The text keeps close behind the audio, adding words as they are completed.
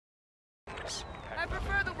I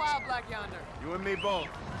prefer the wild black yonder. You and me both.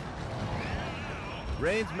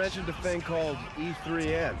 Raines mentioned a thing called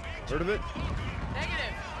E3N. Heard of it?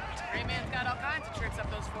 Negative. Gray Man's got all kinds of tricks up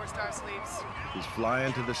those 4-star sleeves. He's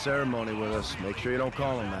flying to the ceremony with us. Make sure you don't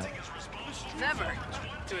call him that. Never.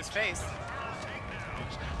 To his face.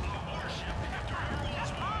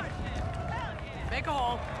 Make a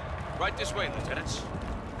hole. Right this way, Lieutenants.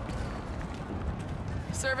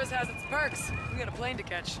 Service has its perks. We got a plane to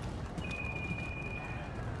catch.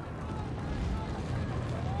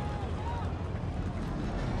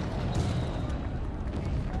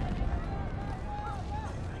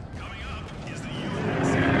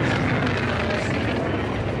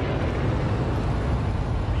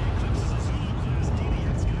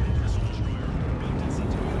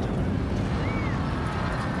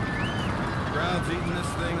 Eating this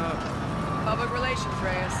thing up. Public relations,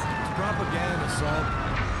 Reyes. It's propaganda, Salt.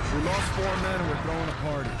 We lost 4 men and we're throwing a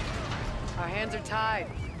party. Our hands are tied.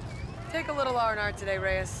 Take a little R&R today,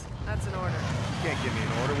 Reyes. That's an order. You can't give me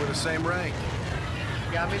an order. We're the same rank.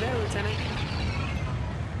 You got me there, Lieutenant.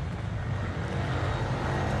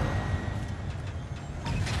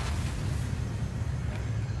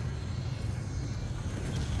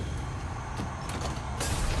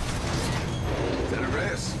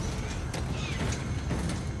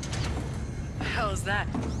 That?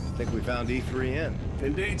 I think we found E3N.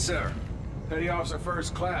 Indeed, sir. Petty Officer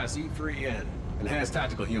First Class, E3N. Enhanced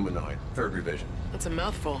Tactical Humanoid, 3rd Revision. That's a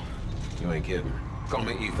mouthful. You ain't kidding. Call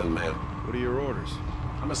me Ethan, ma'am. What are your orders?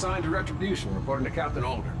 I'm assigned to Retribution, reporting to Captain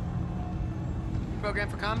Alder. Program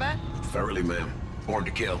for combat? Thoroughly, ma'am. Born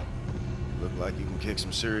to kill. Look like you can kick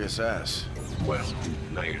some serious ass. Well,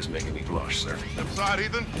 now you're just making me blush, sir. Step aside,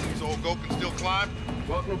 Ethan. So old goat can still climb.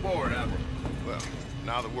 Welcome aboard, Admiral. Well,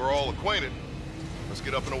 now that we're all acquainted, let's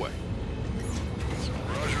get up and away.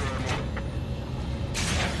 Roger, Admiral.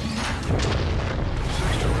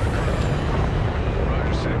 6 to record.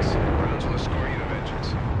 Roger, 6. Rounds will escort you to Vengeance.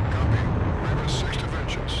 Copy. Raven 6 to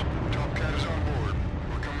Vengeance. Top Cat is on board.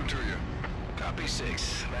 We're coming to you. Copy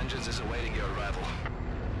 6. Vengeance is awaiting your arrival.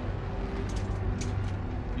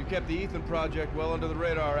 You kept the Ethan project well under the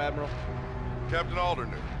radar, Admiral. Captain Alder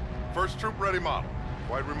knew. First troop-ready model.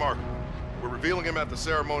 Quite remarkable. We're revealing him at the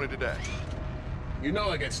ceremony today. You know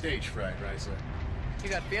I get stage fright, right, sir? You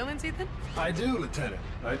got feelings, Ethan? I do, Lieutenant.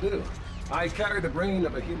 I do. I carry the brain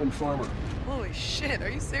of a human farmer. Holy shit, are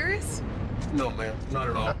you serious? No, ma'am. Not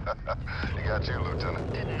at all. He got you,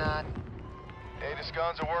 Lieutenant. Did not. Aegis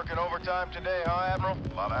guns are working overtime today, huh, Admiral?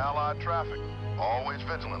 A lot of Allied traffic. Always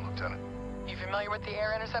vigilant, Lieutenant. You familiar with the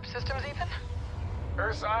air intercept systems, Ethan?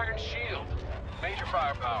 Earth's Iron Shield. Major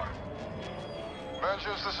firepower.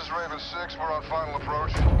 Vengeance, this is Raven 6. We're on final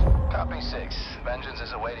approach. Copy 6. Vengeance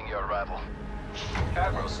is awaiting your arrival.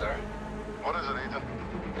 Admiral, sir. What is it, Ethan?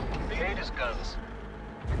 The Aegis guns.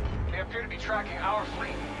 They appear to be tracking our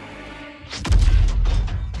fleet.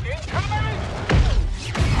 Incoming!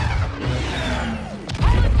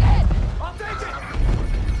 I'll take it!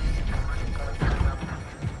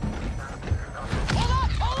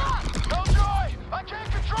 Hold on! No joy! I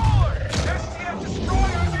can't control her! STF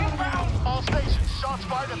destroyers inbound! All stations, shots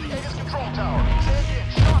fired at the Aegis control tower.